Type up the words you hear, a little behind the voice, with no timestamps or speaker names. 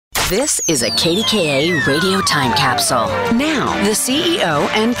This is a KDKA radio time capsule. Now, the CEO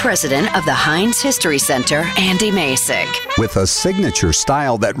and president of the Heinz History Center, Andy Masek. With a signature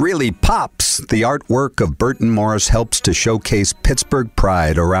style that really pops, the artwork of Burton Morris helps to showcase Pittsburgh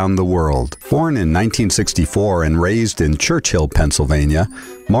pride around the world. Born in 1964 and raised in Churchill, Pennsylvania,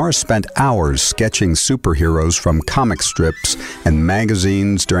 Morris spent hours sketching superheroes from comic strips and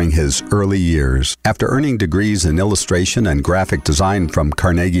magazines during his early years. After earning degrees in illustration and graphic design from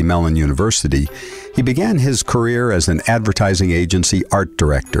Carnegie Mellon University, he began his career as an advertising agency art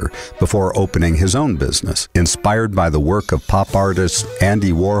director before opening his own business. Inspired by the work of pop artists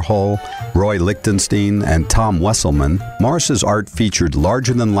Andy Warhol, Roy Lichtenstein, and Tom Wesselman, Morris's art featured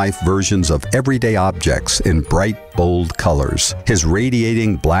larger-than-life versions of everyday objects in bright, bold colors. His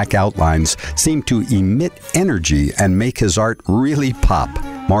radiating black outlines seemed to emit energy and make his art really pop.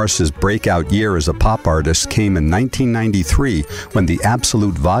 Morris's breakout year as a pop artist came in 1993 when the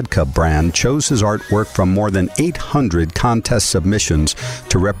Absolute Vodka brand chose his artwork from more than 800 contest submissions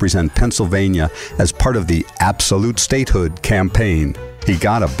to represent Pennsylvania as part of the Absolute Statehood campaign. He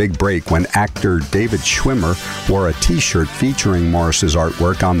got a big break when actor David Schwimmer wore a t-shirt featuring Morris's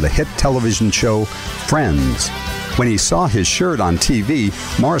artwork on the hit television show Friends. When he saw his shirt on TV,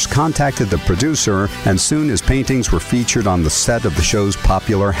 Morris contacted the producer, and soon his paintings were featured on the set of the show's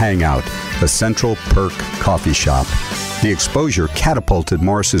popular hangout, the Central Perk Coffee Shop. The exposure catapulted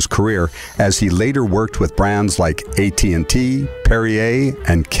Morris's career as he later worked with brands like AT&T, Perrier,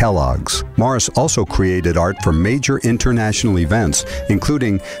 and Kellogg's. Morris also created art for major international events,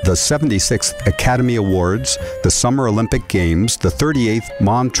 including the 76th Academy Awards, the Summer Olympic Games, the 38th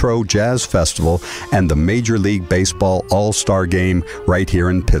Montreux Jazz Festival, and the Major League Baseball All-Star Game right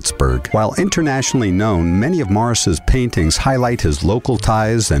here in Pittsburgh. While internationally known, many of Morris's paintings highlight his local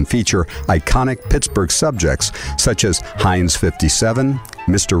ties and feature iconic Pittsburgh subjects such as Heinz 57,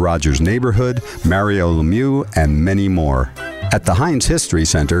 Mr. Rogers' Neighborhood, Mario Lemieux, and many more. At the Heinz History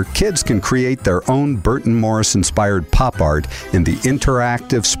Center, kids can create their own Burton Morris-inspired pop art in the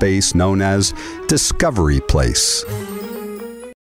interactive space known as Discovery Place.